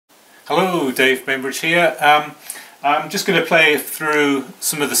Hello, Dave Bainbridge here. I'm just going to play through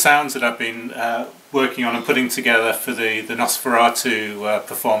some of the sounds that I've been working on and putting together for the Nosferatu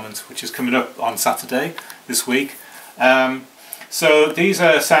performance, which is coming up on Saturday this week. So these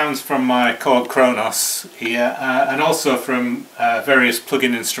are sounds from my Korg Kronos here, and also from various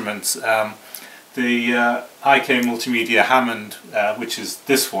plug-in instruments. The IK Multimedia Hammond, which is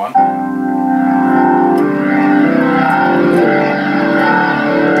this one.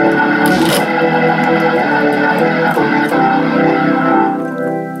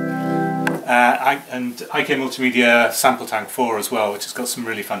 And IK Multimedia Sample Tank 4 as well, which has got some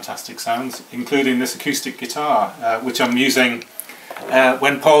really fantastic sounds, including this acoustic guitar, which I'm using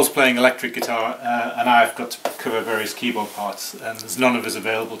when Paul's playing electric guitar and I've got to cover various keyboard parts, and there's none of us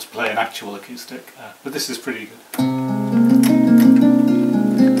available to play an actual acoustic, but this is pretty good.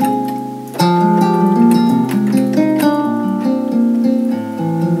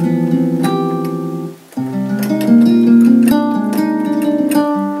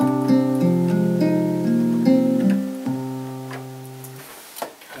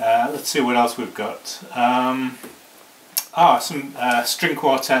 Let's see what else we've got. Some string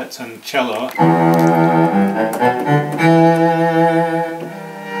quartet and cello.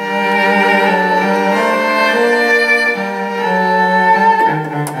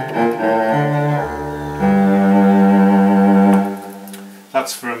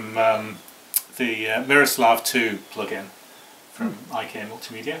 That's from the Miroslav 2 plugin from IK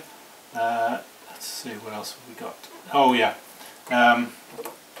Multimedia. Let's see what else have we got. Oh yeah.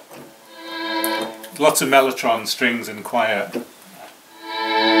 Lots of mellotron strings and choir.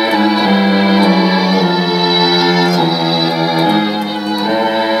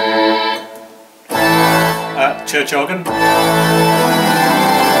 Church organ.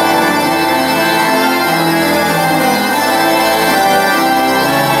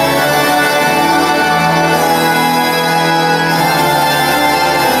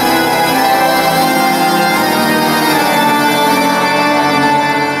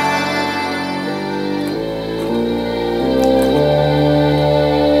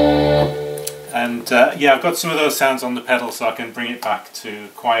 Yeah, I've got some of those sounds on the pedal, so I can bring it back to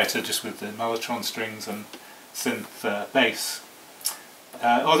quieter just with the mellotron strings and synth bass.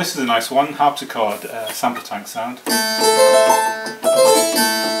 Oh, this is a nice one, harpsichord sample tank sound.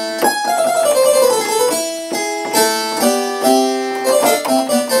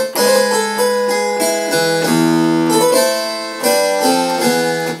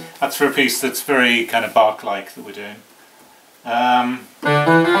 That's for a piece that's very kind of Bach-like that we're doing.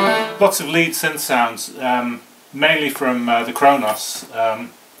 Lots of lead synth sounds, mainly from the Kronos. Yeah,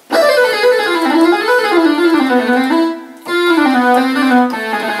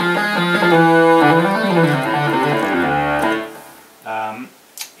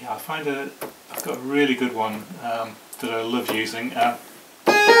 I've got a really good one that I love using.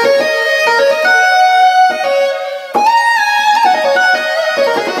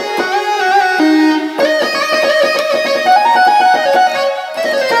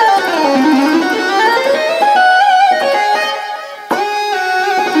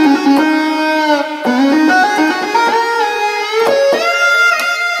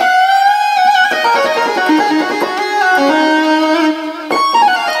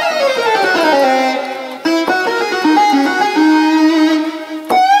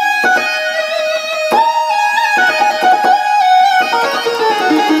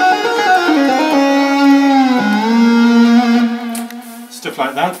 Stuff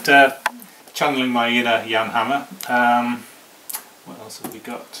like that, channeling my inner Jan Hammer. What else have we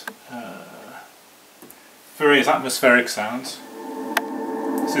got? Various atmospheric sounds.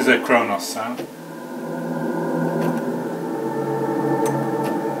 This is a Kronos sound.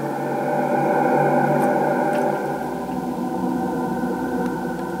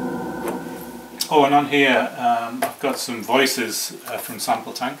 Oh, and on here I've got some voices from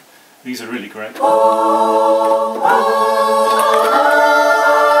Sample Tank. These are really great.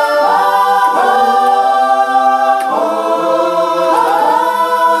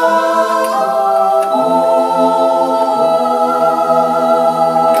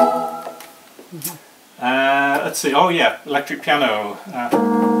 Let's see, oh yeah, electric piano.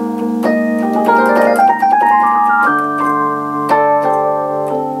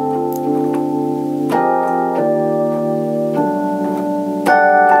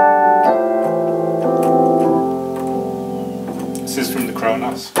 This is from the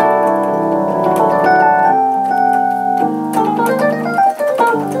Kronos.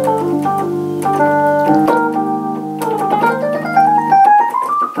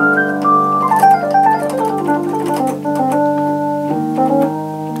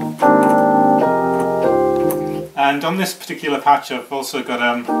 And on this particular patch I've also got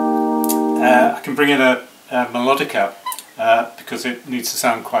I can bring in a melodica because it needs to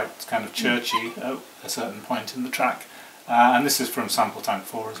sound quite kind of churchy at a certain point in the track. And this is from Sample Tank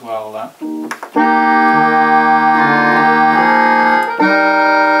 4 as well.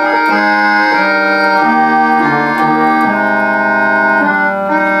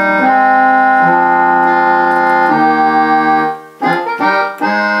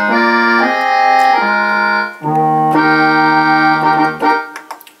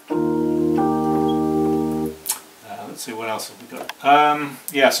 Let's see, what else have we got?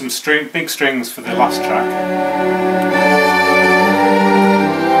 Yeah, some big strings for the last track.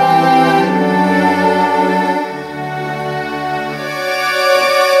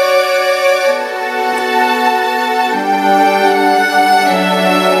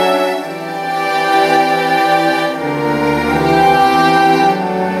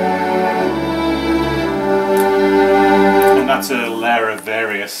 That's a layer of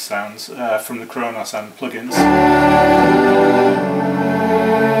various sounds from the Kronos and plugins.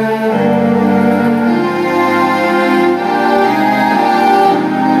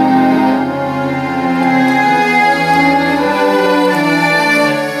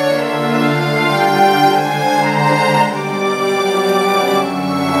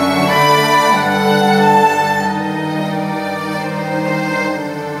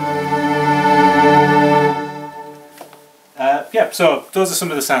 Yeah, so those are some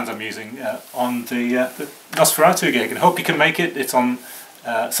of the sounds I'm using on the Nosferatu gig, and hope you can make it. It's on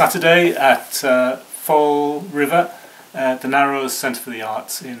Saturday at Fall River at the Narrows Centre for the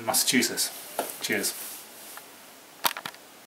Arts in Massachusetts. Cheers.